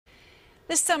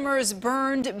This summer's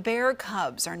burned bear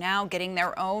cubs are now getting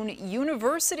their own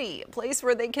university, a place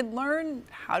where they can learn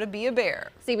how to be a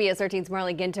bear. CBS 13's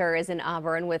Marley Ginter is in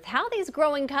Auburn with how these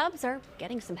growing cubs are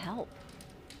getting some help.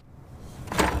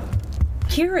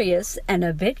 Curious and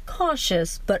a bit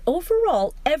cautious, but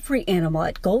overall, every animal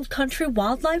at Gold Country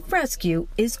Wildlife Rescue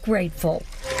is grateful.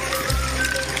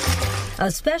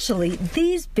 Especially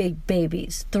these big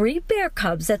babies, 3 bear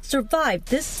cubs that survived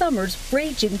this summer's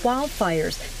raging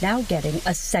wildfires, now getting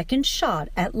a second shot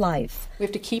at life. We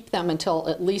have to keep them until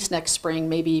at least next spring,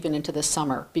 maybe even into the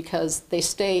summer, because they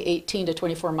stay 18 to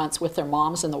 24 months with their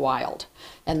moms in the wild.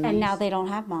 And now they don't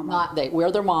have mama.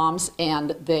 We're their moms,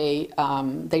 and they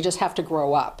just have to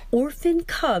grow up. Orphan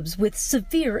cubs with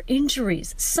severe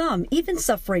injuries, some even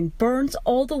suffering burns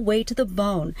all the way to the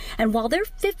bone. And while they're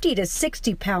 50 to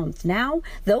 60 pounds now,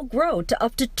 they'll grow to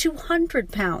up to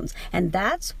 200 pounds. And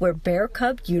that's where Bear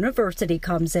Cub University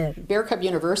comes in. Bear Cub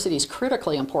University is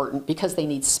critically important because they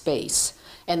need space.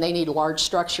 And they need large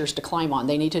structures to climb on.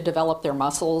 They need to develop their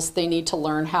muscles. They need to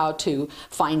learn how to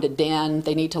find a den.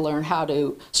 They need to learn how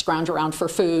to scrounge around for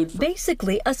food.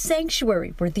 Basically a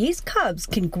sanctuary where these cubs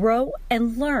can grow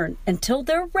and learn until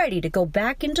they're ready to go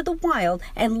back into the wild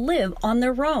and live on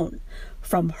their own.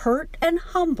 From hurt and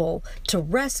humble to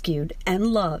rescued and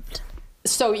loved.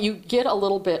 So you get a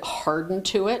little bit hardened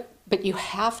to it, but you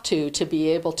have to be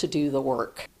able to do the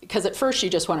work. Because at first you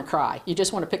just want to cry. You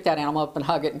just want to pick that animal up and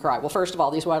hug it and cry. Well, first of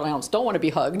all, these wild animals don't want to be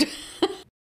hugged.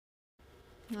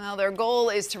 Well, their goal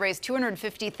is to raise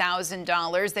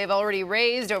 $250,000. They've already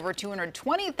raised over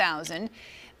 $220,000.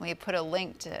 We put a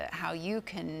link to how you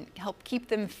can help keep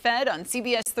them fed on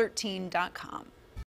CBS13.com.